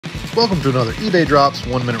fans, welcome to another eBay Drops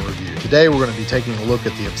 1 Minute Review. Today we're going to be taking a look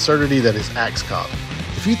at the absurdity that is Axe Cop.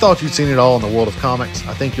 If you thought you'd seen it all in the world of comics,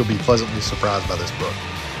 I think you'll be pleasantly surprised by this book.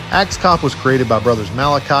 Axe Cop was created by brothers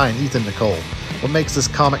Malachi and Ethan Nicole. What makes this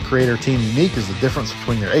comic creator team unique is the difference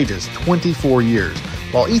between their ages, 24 years.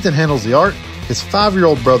 While Ethan handles the art, his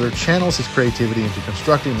 5-year-old brother channels his creativity into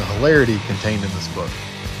constructing the hilarity contained in this book.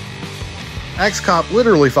 Axe Cop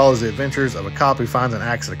literally follows the adventures of a cop who finds an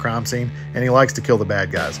axe at a crime scene, and he likes to kill the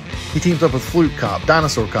bad guys. He teams up with Flute Cop,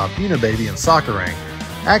 Dinosaur Cop, Unibaby, and Sakurang.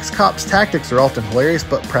 Axe Cop's tactics are often hilarious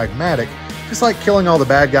but pragmatic, just like killing all the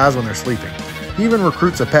bad guys when they're sleeping. He even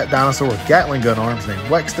recruits a pet dinosaur with Gatling gun arms named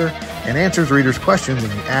Wexter, and answers readers' questions in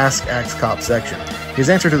the Ask Axe Cop section. His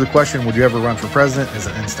answer to the question, "Would you ever run for president?" is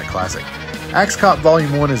an instant classic. Axe Cop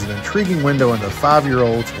Volume 1 is an intriguing window into a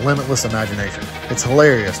 5-year-old's limitless imagination. It's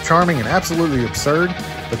hilarious, charming, and absolutely absurd,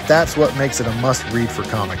 but that's what makes it a must-read for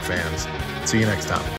comic fans. See you next time.